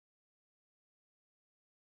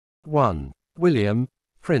1. William,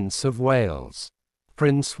 Prince of Wales.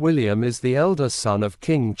 Prince William is the elder son of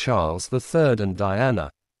King Charles III and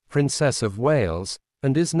Diana, Princess of Wales,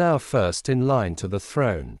 and is now first in line to the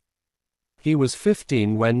throne. He was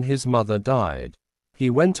 15 when his mother died.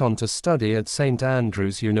 He went on to study at St.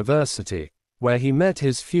 Andrews University, where he met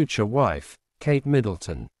his future wife, Kate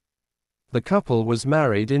Middleton. The couple was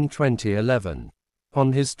married in 2011.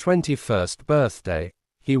 On his 21st birthday,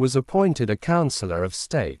 he was appointed a Councillor of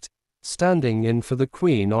State, standing in for the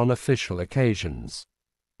Queen on official occasions.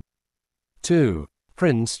 2.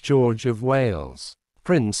 Prince George of Wales.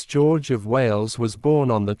 Prince George of Wales was born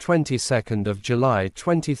on the 22nd of July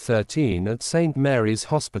 2013 at St. Mary's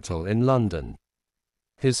Hospital in London.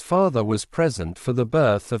 His father was present for the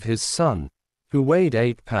birth of his son, who weighed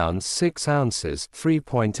 8 pounds 6 ounces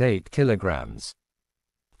 (3.8 kilograms).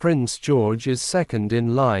 Prince George is second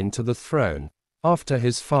in line to the throne, after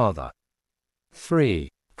his father. 3.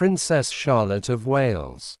 Princess Charlotte of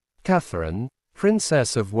Wales. Catherine,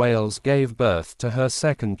 Princess of Wales, gave birth to her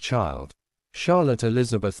second child, Charlotte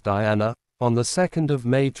Elizabeth Diana, on the 2nd of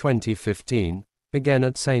May 2015, again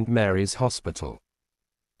at St. Mary's Hospital.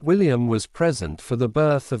 William was present for the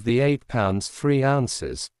birth of the 8 pounds 3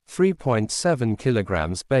 ounces, 3.7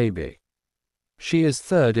 kilograms baby. She is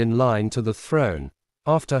third in line to the throne,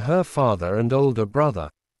 after her father and older brother,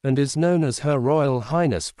 and is known as Her Royal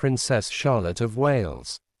Highness Princess Charlotte of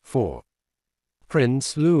Wales. 4.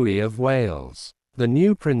 Prince Louis of Wales. The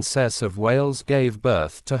new Princess of Wales gave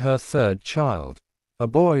birth to her third child, a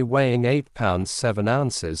boy weighing 8 pounds 7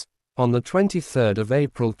 ounces, on the 23rd of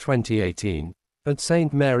April 2018, at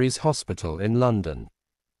St. Mary's Hospital in London.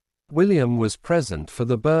 William was present for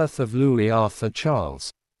the birth of Louis Arthur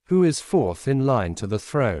Charles, who is fourth in line to the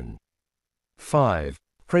throne. 5.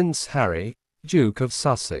 Prince Harry, Duke of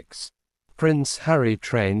Sussex. Prince Harry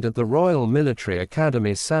trained at the Royal Military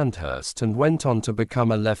Academy Sandhurst and went on to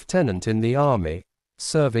become a lieutenant in the Army,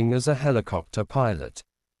 serving as a helicopter pilot.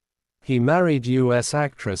 He married US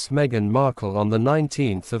actress Meghan Markle on the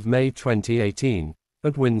 19th of May 2018,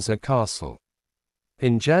 at Windsor Castle.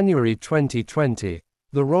 In January 2020,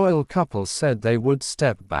 the royal couple said they would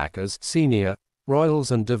step back as senior royals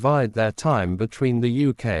and divide their time between the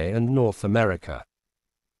UK and North America.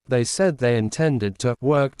 They said they intended to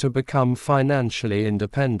work to become financially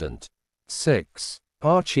independent. 6.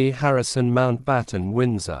 Archie Harrison Mountbatten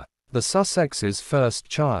Windsor. The Sussexes' first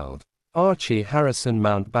child, Archie Harrison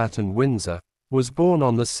Mountbatten Windsor, was born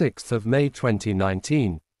on the 6th of May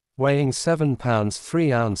 2019, weighing 7 pounds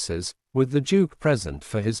 3 ounces, with the Duke present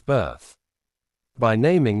for his birth. By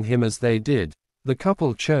naming him as they did, the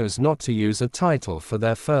couple chose not to use a title for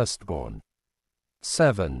their firstborn.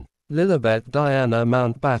 7. Lilibet Diana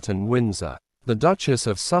Mountbatten Windsor. The Duchess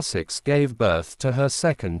of Sussex gave birth to her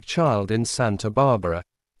second child in Santa Barbara,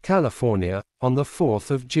 California, on the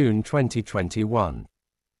 4th of June 2021.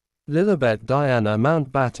 Lilibet Diana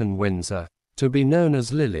Mountbatten Windsor, to be known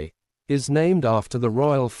as Lily, is named after the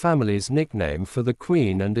royal family's nickname for the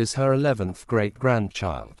Queen and is her 11th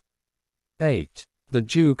great-grandchild. 8. The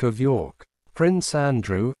Duke of York. Prince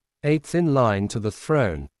Andrew, 8th in line to the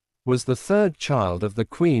throne, was the third child of the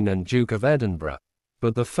Queen and Duke of Edinburgh,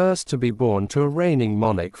 but the first to be born to a reigning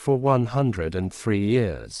monarch for 103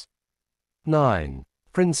 years. 9.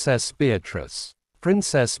 Princess Beatrice.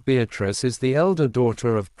 Princess Beatrice is the elder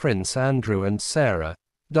daughter of Prince Andrew and Sarah,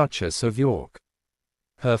 Duchess of York.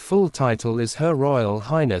 Her full title is Her Royal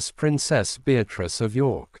Highness Princess Beatrice of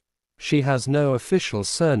York. She has no official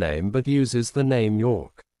surname but uses the name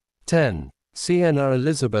York. 10. Sienna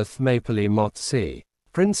Elizabeth Mapley Motzi.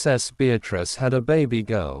 Princess Beatrice had a baby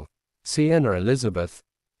girl, Sienna Elizabeth,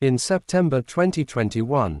 in September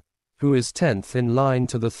 2021, who is 10th in line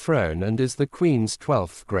to the throne and is the Queen's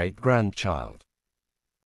 12th great-grandchild.